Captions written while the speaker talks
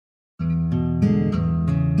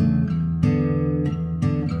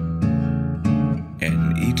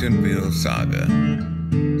Eatonville Saga,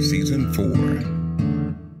 Season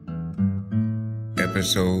 4,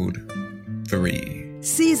 Episode 3.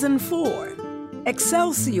 Season 4,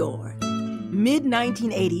 Excelsior,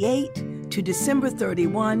 mid-1988 to December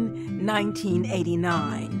 31,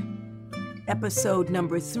 1989. Episode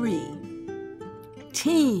number 3,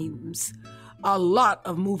 Teams, a lot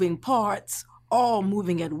of moving parts, all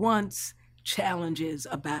moving at once, challenges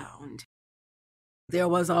abound. There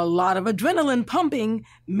was a lot of adrenaline pumping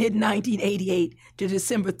mid-1988 to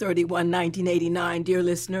December 31, 1989, dear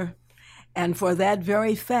listener. And for that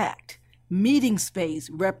very fact, meeting space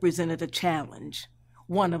represented a challenge,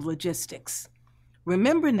 one of logistics.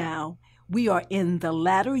 Remember now, we are in the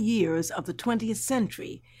latter years of the 20th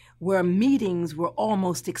century, where meetings were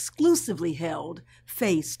almost exclusively held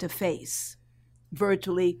face-to-face.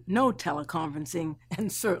 Virtually no teleconferencing,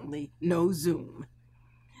 and certainly no Zoom.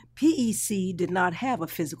 PEC did not have a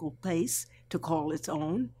physical place to call its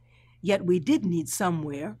own, yet we did need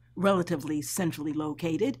somewhere, relatively centrally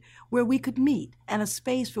located, where we could meet, and a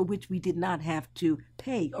space for which we did not have to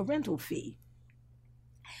pay a rental fee.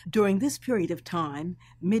 During this period of time,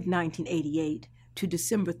 mid-1988 to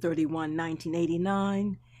December 31,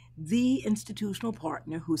 1989, the institutional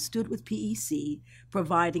partner who stood with PEC,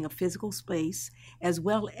 providing a physical space, as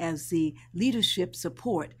well as the leadership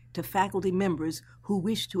support to faculty members who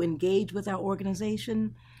wished to engage with our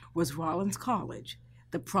organization, was Rollins College,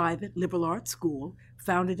 the private liberal arts school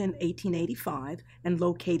founded in 1885 and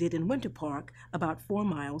located in Winter Park, about 4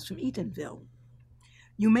 miles from Eatonville.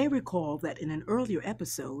 You may recall that in an earlier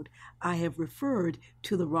episode, I have referred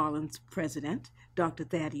to the Rollins president, Dr.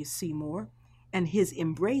 Thaddeus Seymour, and his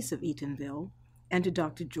embrace of Eatonville, and to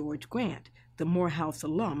Dr. George Grant, the Morehouse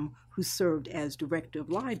alum who served as director of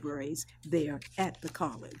libraries there at the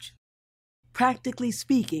college. Practically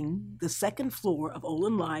speaking, the second floor of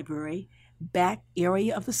Olin Library, back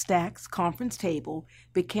area of the Stacks conference table,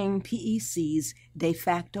 became PEC's de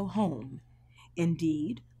facto home.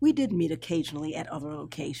 Indeed, we did meet occasionally at other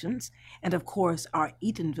locations, and of course our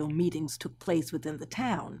Eatonville meetings took place within the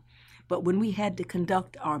town. But when we had to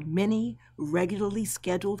conduct our many regularly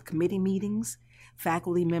scheduled committee meetings,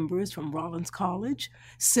 faculty members from Rollins College,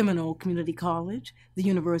 Seminole Community College, the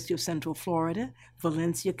University of Central Florida,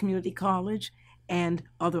 Valencia Community College, and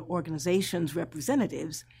other organizations'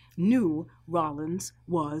 representatives knew Rollins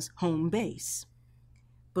was home base.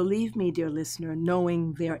 Believe me, dear listener,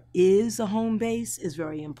 knowing there is a home base is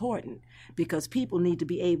very important because people need to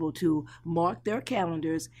be able to mark their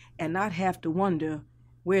calendars and not have to wonder,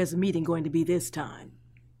 where's the meeting going to be this time?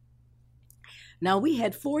 Now, we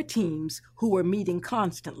had 4 teams who were meeting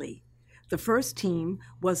constantly. The first team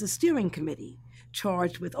was a steering committee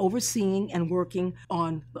charged with overseeing and working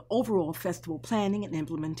on the overall festival planning and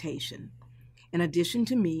implementation. In addition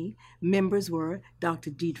to me, members were Dr.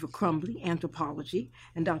 Deidre Crumbly, anthropology,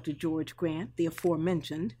 and Dr. George Grant, the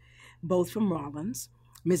aforementioned, both from Rollins,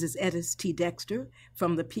 Mrs. Edis T. Dexter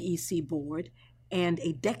from the PEC board, and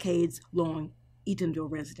a decades-long Eatonville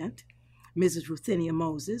resident, Mrs. Ruthenia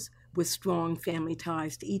Moses, with strong family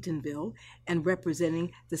ties to Eatonville and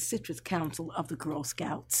representing the Citrus Council of the Girl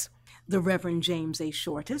Scouts, the Reverend James A.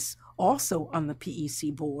 Shortis, also on the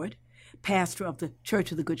PEC board, pastor of the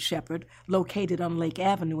Church of the Good Shepherd, located on Lake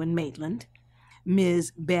Avenue in Maitland,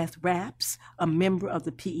 Ms. Beth Rapps, a member of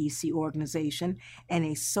the PEC organization and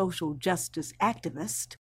a social justice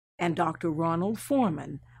activist, and Dr. Ronald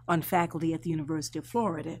Foreman, on faculty at the University of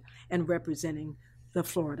Florida and representing the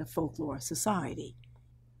Florida Folklore Society.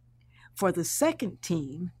 For the second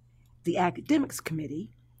team, the Academics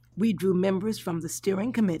Committee, we drew members from the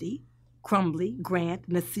Steering Committee, Crumbly, Grant,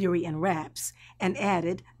 Nathiri, and Rapps, and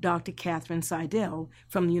added Dr. Catherine Seidel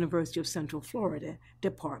from the University of Central Florida,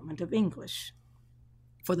 Department of English.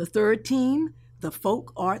 For the third team, the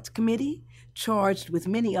Folk Arts Committee, charged with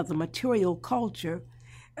many of the material culture.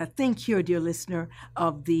 Think here, dear listener,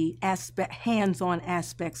 of the hands-on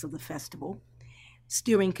aspects of the festival.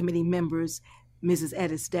 Steering committee members, Mrs.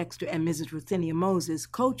 Edis Dexter and Mrs. Ruthenia Moses,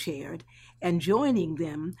 co-chaired, and joining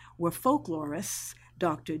them were folklorists,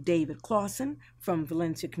 Dr. David Clausen from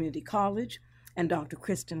Valencia Community College and Dr.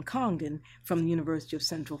 Kristen Congdon from the University of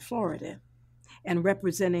Central Florida, and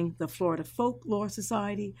representing the Florida Folklore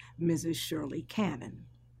Society, Mrs. Shirley Cannon.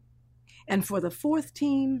 And for the fourth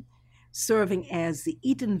team, serving as the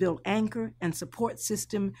Eatonville anchor and support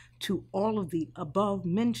system to all of the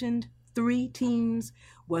above-mentioned 3 teams,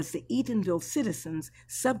 was the Eatonville Citizens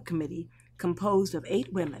Subcommittee composed of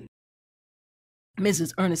 8 women.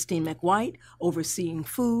 Mrs. Ernestine McWhite, overseeing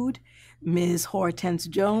food, Ms. Hortense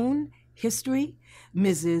Joan, history,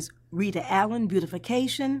 Mrs. Rita Allen,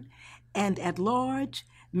 beautification, and at large,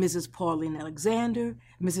 Mrs. Pauline Alexander,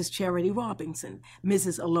 Mrs. Charity Robinson,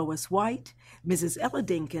 Mrs. Alois White, Mrs. Ella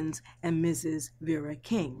Dinkins, and Mrs. Vera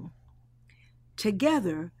King.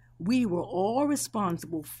 Together, we were all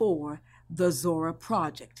responsible for the Zora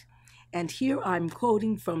Project. And here I'm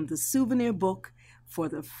quoting from the souvenir book for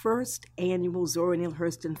the first annual Zora Neale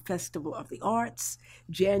Hurston Festival of the Arts,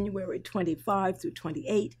 January 25 through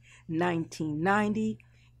 28, 1990,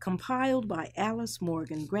 compiled by Alice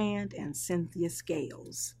Morgan Grant and Cynthia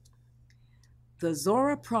Scales. The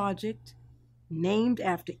Zora Project, named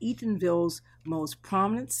after Eatonville's most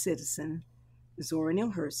prominent citizen, Zora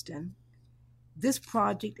Neale Hurston. This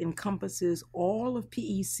project encompasses all of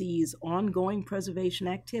PEC's ongoing preservation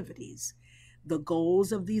activities. The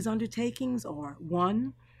goals of these undertakings are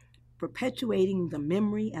 1. Perpetuating the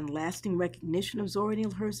memory and lasting recognition of Zora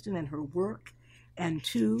Neale Hurston and her work, and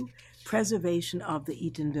 2. Preservation of the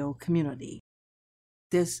Eatonville community.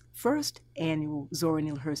 This first annual Zora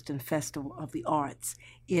Neale Hurston Festival of the Arts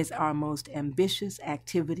is our most ambitious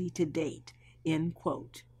activity to date, end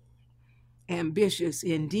quote. Ambitious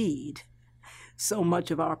indeed. So much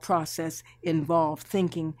of our process involved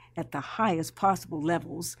thinking at the highest possible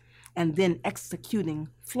levels and then executing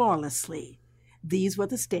flawlessly. These were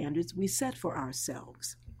the standards we set for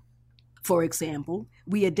ourselves. For example,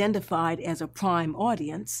 we identified as a prime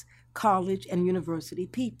audience college and university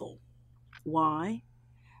people. Why?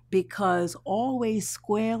 Because always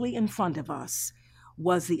squarely in front of us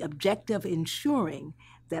was the objective of ensuring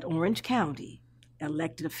that Orange County,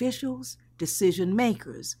 elected officials, decision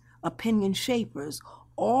makers, opinion shapers,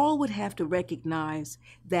 all would have to recognize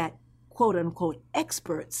that quote-unquote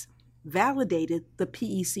experts validated the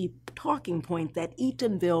PEC talking point that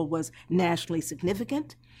Eatonville was nationally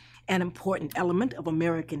significant, an important element of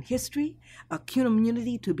American history, a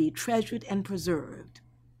community to be treasured and preserved.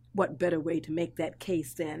 What better way to make that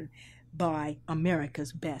case than by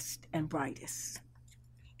America's best and brightest?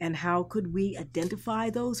 And how could we identify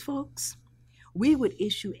those folks? We would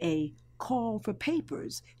issue a call for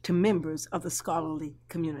papers to members of the scholarly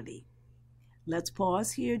community. Let's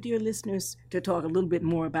pause here, dear listeners, to talk a little bit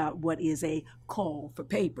more about what is a call for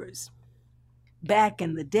papers. Back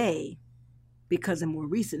in the day, because in more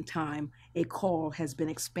recent time, a call has been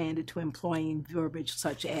expanded to employing verbiage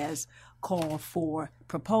such as call for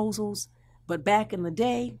proposals. But back in the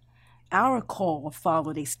day, our call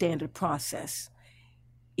followed a standard process.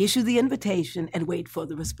 Issue the invitation and wait for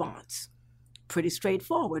the response. Pretty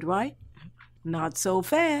straightforward, right? Not so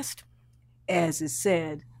fast. As is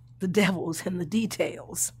said, the devil's in the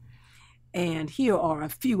details. And here are a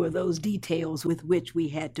few of those details with which we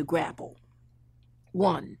had to grapple.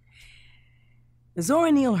 1.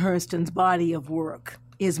 Zora Neale Hurston's body of work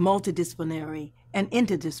is multidisciplinary and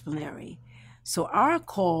interdisciplinary, so our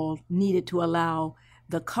call needed to allow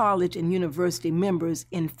the college and university members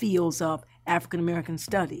in fields of African American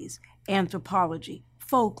studies, anthropology,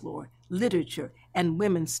 folklore, literature, and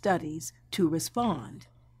women's studies to respond.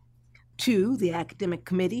 2, the academic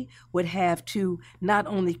committee would have to not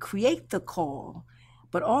only create the call,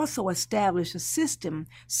 but also establish a system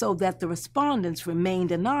so that the respondents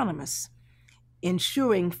remained anonymous,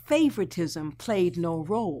 ensuring favoritism played no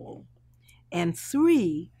role. And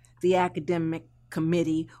 3, the academic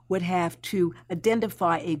committee would have to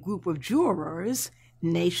identify a group of jurors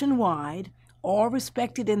nationwide, all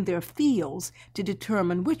respected in their fields, to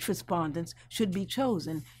determine which respondents should be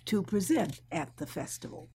chosen to present at the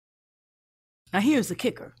festival. Now here's the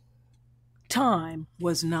kicker. Time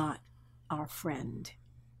was not our friend.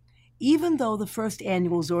 Even though the first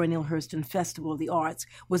annual Zora Neale Hurston Festival of the Arts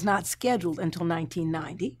was not scheduled until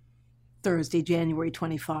 1990, Thursday, January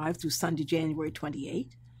 25 through Sunday, January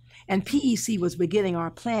 28, and PEC was beginning our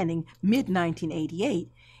planning mid-1988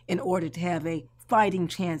 in order to have a fighting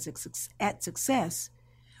chance at success,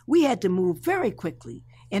 we had to move very quickly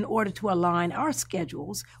in order to align our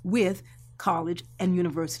schedules with college and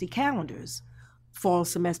university calendars. Fall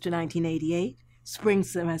semester 1988, spring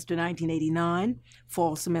semester 1989,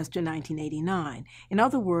 fall semester 1989. In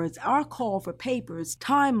other words, our call for papers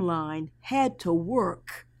timeline had to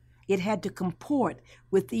work. It had to comport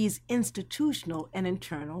with these institutional and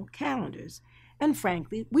internal calendars. And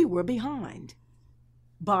frankly, we were behind.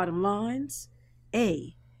 Bottom lines,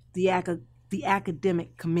 A, the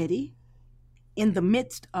academic committee, in the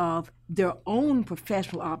midst of their own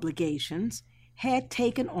professional obligations, had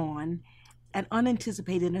taken on an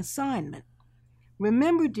unanticipated assignment.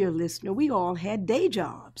 Remember, dear listener, we all had day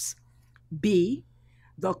jobs. B,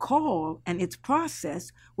 the call and its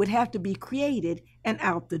process would have to be created and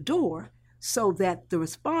out the door so that the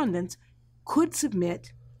respondents could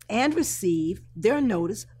submit and receive their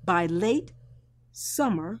notice by late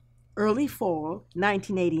summer early fall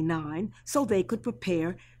 1989 so they could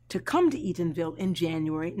prepare to come to Eatonville in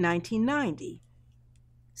January 1990.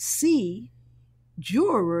 C,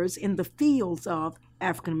 jurors in the fields of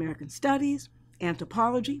African American studies,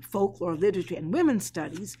 anthropology, folklore, literature, and women's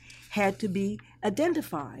studies had to be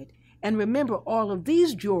identified. And remember, all of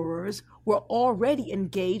these jurors were already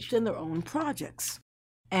engaged in their own projects.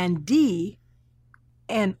 And D,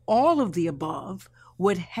 and all of the above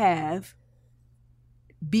would have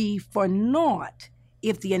be for naught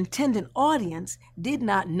if the intended audience did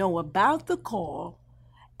not know about the call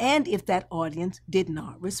and if that audience did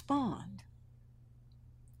not respond.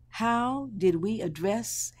 How did we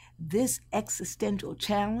address this existential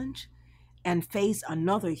challenge and face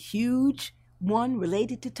another huge one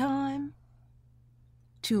related to time?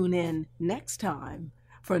 Tune in next time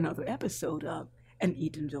for another episode of An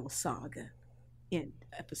Eatonville Saga in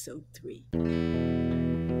episode 3.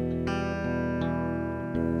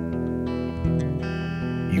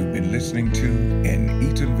 You've been listening to An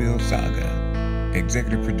Eatonville Saga.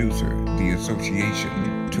 Executive producer, the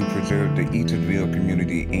Association to Preserve the Eatonville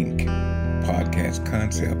Community, Inc. Podcast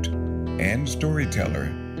concept and storyteller,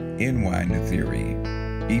 NY Theory.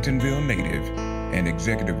 Eatonville native and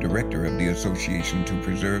executive director of the Association to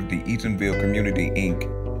Preserve the Eatonville Community, Inc.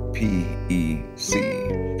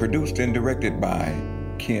 PEC. Produced and directed by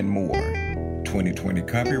Ken Moore. 2020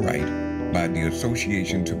 copyright by the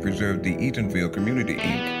Association to Preserve the Eatonville Community,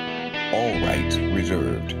 Inc. All rights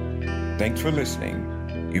reserved. Thanks for listening.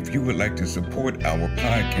 If you would like to support our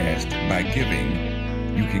podcast by giving,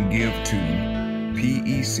 you can give to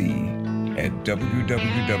PEC at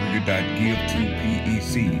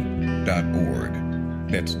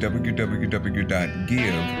www.givetopec.org. That's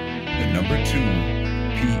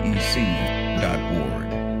www.give2pec.org.